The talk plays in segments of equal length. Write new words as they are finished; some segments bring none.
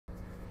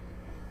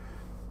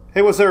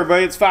Hey, what's up,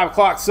 everybody? It's 5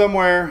 o'clock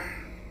somewhere.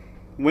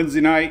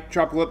 Wednesday night,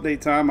 tropical update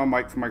time. I'm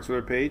Mike from Mike's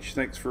Weather Page.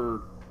 Thanks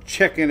for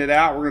checking it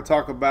out. We're going to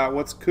talk about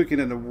what's cooking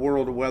in the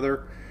world of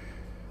weather.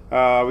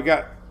 We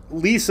got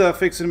Lisa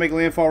fixing to make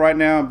landfall right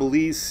now in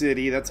Belize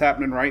City. That's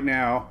happening right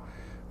now.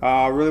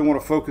 I really want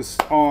to focus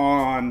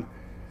on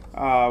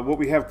what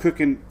we have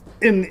cooking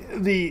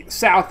in the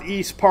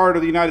southeast part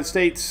of the United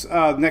States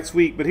next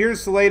week. But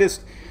here's the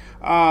latest.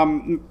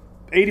 85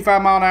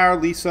 mile an hour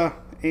Lisa.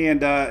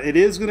 And it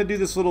is going to do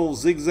this little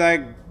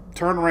zigzag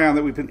turnaround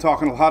that we've been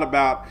talking a lot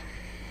about.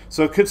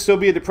 So it could still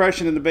be a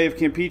depression in the Bay of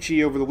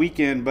Campeche over the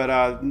weekend,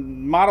 but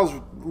models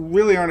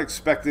really aren't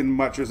expecting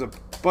much. There's a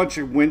bunch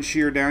of wind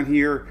shear down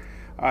here.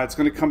 It's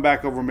going to come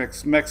back over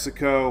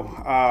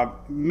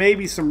Mexico.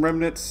 Maybe some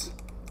remnants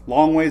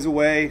long ways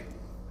away.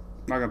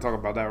 I'm not going to talk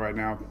about that right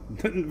now.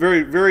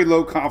 Very, very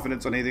low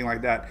confidence on anything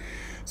like that.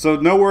 So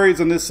no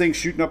worries on this thing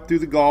shooting up through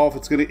the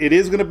Gulf. It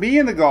is going to be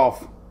in the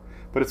Gulf,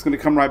 but it's going to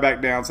come right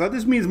back down. So that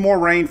just means more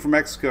rain for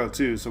Mexico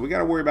too. So we got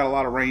to worry about a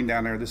lot of rain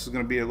down there. This is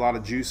going to be a lot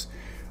of juice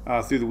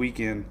through the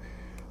weekend.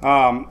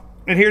 And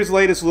here's the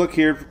latest look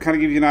here, to kind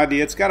of give you an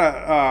idea. It's got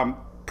a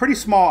pretty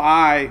small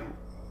eye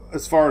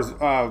as far as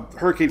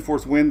hurricane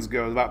force winds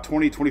go, about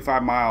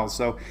 20-25 miles.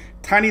 So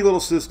tiny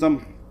little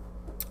system,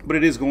 but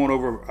it is going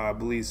over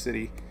Belize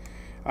City.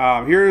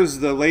 Here's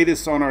the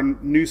latest on our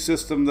new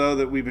system though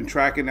that we've been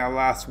tracking now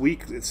last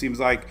week. It seems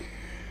like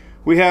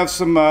we have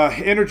some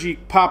energy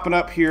popping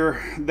up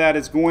here that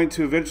is going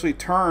to eventually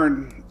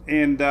turn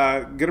and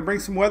going to bring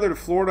some weather to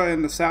Florida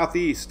and the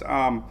southeast.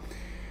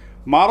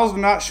 Models are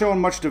not showing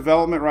much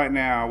development right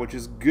now, which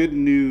is good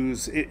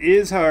news. It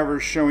is, however,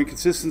 showing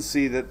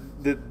consistency that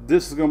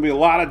this is going to be a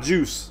lot of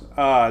juice.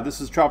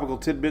 This is Tropical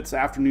Tidbits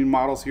afternoon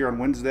models here on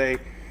Wednesday.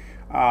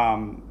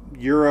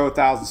 Euro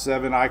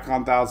 1007,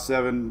 Icon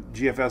 1007,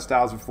 GFS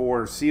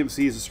 1004,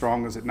 CMC is the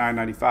strongest at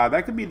 995.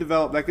 That could be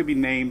developed, that could be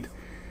named.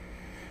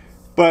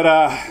 But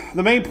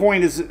the main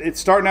point is it's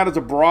starting out as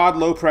a broad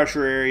low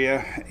pressure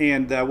area,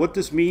 and what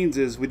this means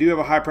is we do have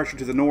a high pressure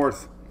to the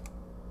north.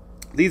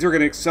 These are going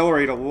to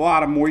accelerate a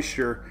lot of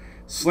moisture,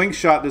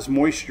 slingshot this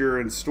moisture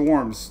and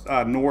storms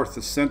north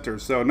to center.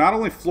 So not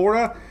only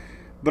Florida,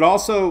 but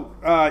also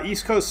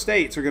East Coast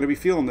states are going to be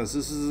feeling this.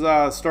 This is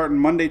starting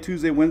Monday,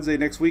 Tuesday, Wednesday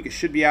next week. It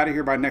should be out of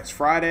here by next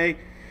Friday.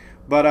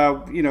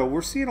 But you know,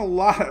 we're seeing a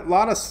lot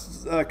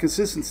of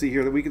consistency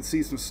here that we can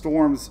see some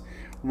storms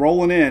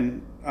rolling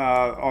in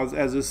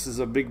as this is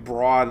a big,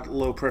 broad,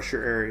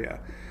 low-pressure area.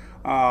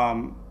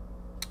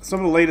 Some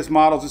of the latest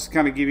models, just to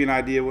kind of give you an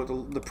idea what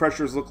the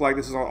pressures look like.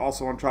 This is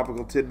also on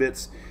Tropical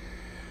Tidbits.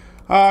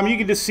 You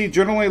can just see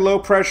generally low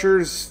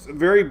pressures,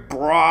 very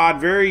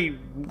broad, very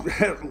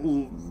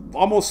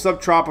almost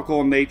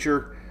subtropical in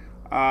nature.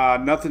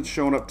 Nothing's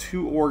showing up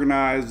too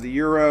organized. The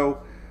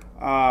Euro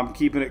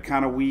keeping it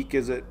kind of weak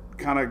as it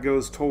kind of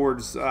goes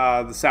towards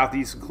the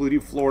southeast,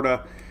 including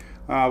Florida.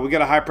 We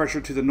got a high pressure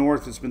to the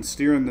north that's been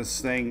steering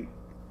this thing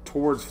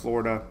towards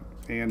Florida,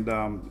 and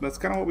that's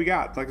kind of what we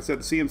got. Like I said,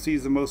 the CMC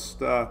is the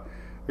most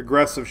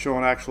aggressive,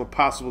 showing actual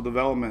possible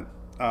development.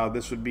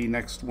 This would be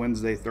next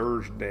Wednesday,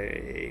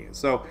 Thursday.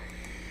 So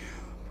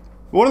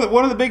one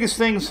of the biggest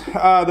things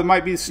that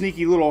might be a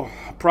sneaky little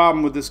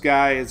problem with this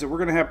guy is that we're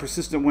going to have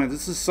persistent winds.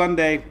 This is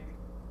Sunday.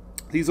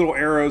 These little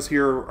arrows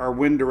here are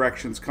wind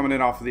directions coming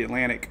in off of the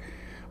Atlantic.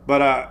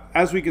 But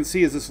as we can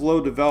see, as this low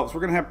develops,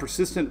 we're going to have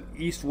persistent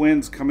east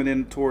winds coming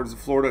in towards the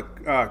Florida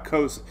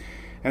coast.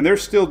 And they're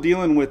still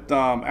dealing with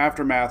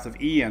aftermath of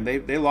Ian.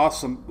 They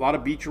lost a lot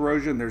of beach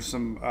erosion. There's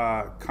some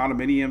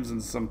condominiums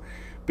and some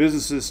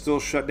businesses still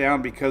shut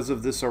down because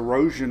of this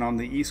erosion on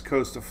the east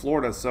coast of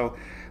Florida. So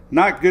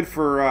not good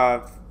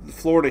for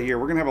Florida here.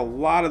 We're going to have a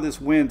lot of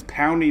this wind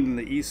pounding in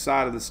the east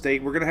side of the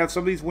state. We're going to have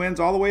some of these winds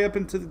all the way up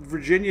into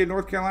Virginia,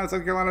 North Carolina,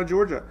 South Carolina,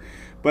 Georgia.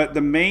 But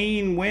the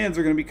main winds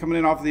are going to be coming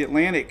in off of the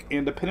Atlantic.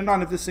 And depending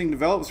on if this thing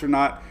develops or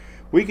not,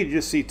 we could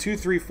just see 2,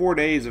 3, 4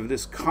 days of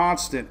this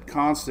constant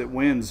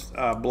winds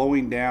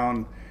blowing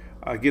down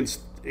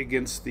against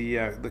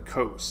the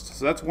coast.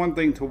 So that's one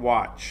thing to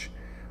watch.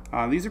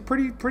 These are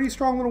pretty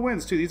strong little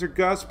winds too. These are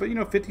gusts, but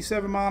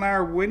 57 mile an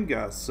hour wind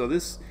gusts. So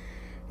this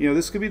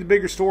could be the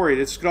bigger story.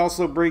 This could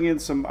also bring in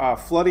some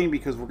flooding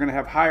because we're going to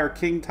have higher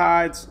king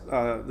tides.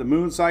 The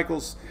moon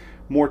cycles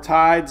more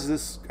tides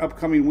this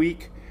upcoming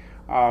week.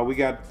 We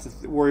got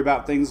to worry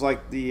about things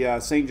like the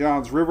St.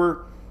 Johns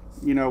River,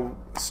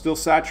 still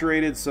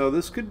saturated. So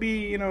this could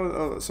be,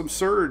 some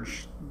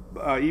surge,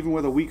 even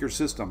with a weaker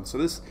system. So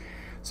this is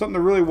something to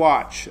really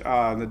watch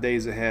in the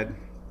days ahead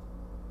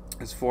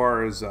as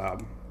far as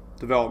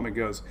development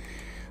goes.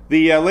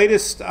 The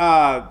latest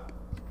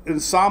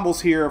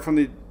ensembles here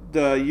from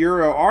the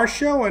Euro are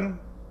showing,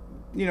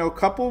 a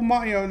couple,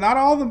 not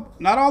all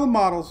the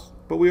models,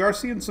 but we are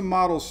seeing some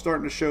models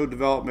starting to show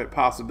development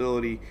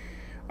possibility.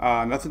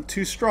 Nothing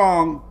too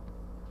strong,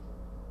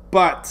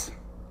 but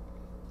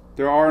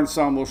there are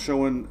ensembles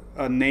showing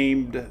a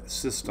named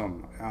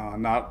system.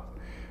 Not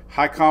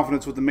high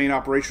confidence with the main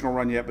operational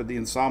run yet, but the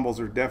ensembles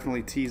are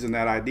definitely teasing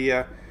that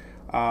idea.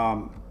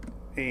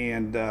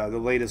 And the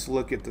latest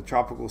look at the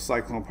tropical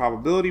cyclone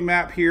probability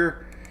map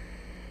here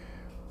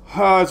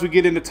as we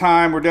get into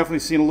time, we're definitely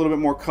seeing a little bit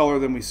more color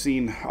than we've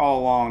seen all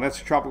along.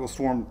 That's a tropical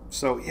storm.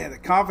 So, yeah, the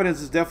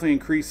confidence is definitely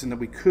increasing that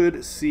we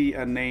could see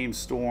a named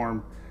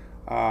storm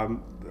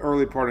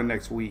early part of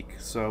next week.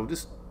 So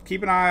just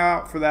keep an eye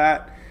out for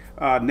that.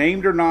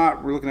 Named or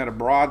not, we're looking at a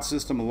broad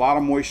system, a lot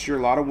of moisture,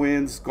 a lot of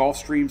winds. Gulf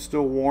Stream's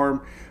still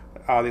warm.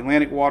 The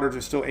Atlantic waters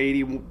are still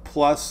 80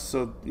 plus,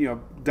 so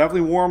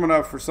definitely warm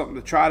enough for something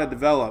to try to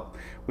develop.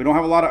 We don't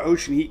have a lot of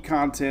ocean heat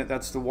content.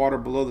 That's the water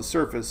below the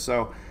surface,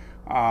 so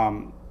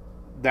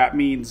that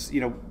means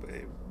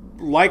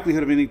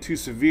likelihood of anything too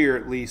severe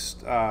at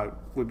least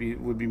would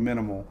be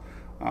minimal.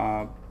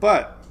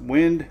 But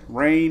wind,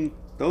 rain,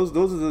 those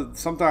are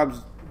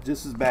sometimes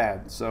just as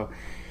bad. So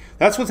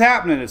that's what's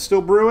happening. It's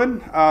still brewing.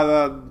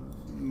 The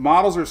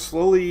models are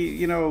slowly,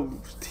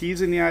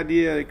 teasing the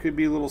idea it could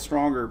be a little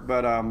stronger,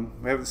 but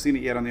we haven't seen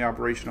it yet on the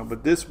operational.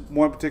 But this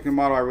one particular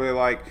model I really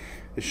like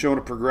is showing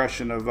a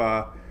progression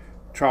of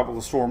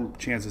tropical storm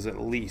chances at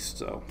least.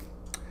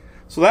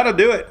 So that'll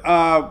do it.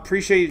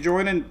 Appreciate you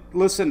joining.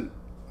 Listen,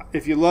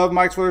 if you love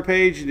Mike's Weather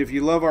Page and if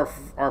you love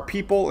our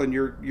people and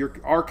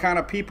you're our kind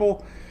of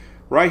people,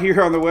 right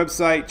here on the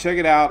website, check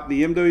it out.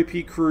 The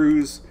MWP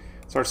Cruise.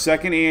 It's our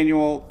second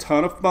annual.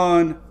 Ton of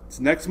fun. It's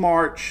next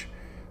March.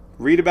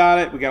 Read about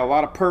it. We got a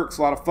lot of perks,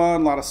 a lot of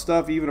fun, a lot of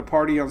stuff, even a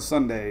party on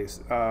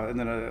Sundays, and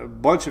then a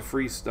bunch of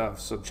free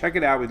stuff. So check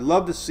it out. We'd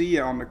love to see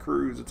you on the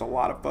cruise. It's a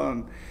lot of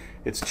fun.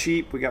 It's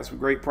cheap. We got some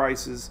great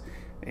prices,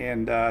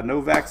 and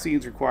no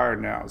vaccines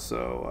required now.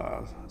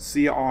 So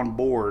see you on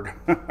board.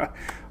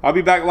 I'll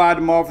be back live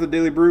tomorrow for the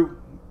Daily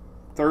Brew,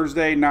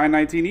 Thursday,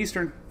 9:19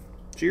 Eastern.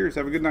 Cheers.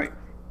 Have a good night.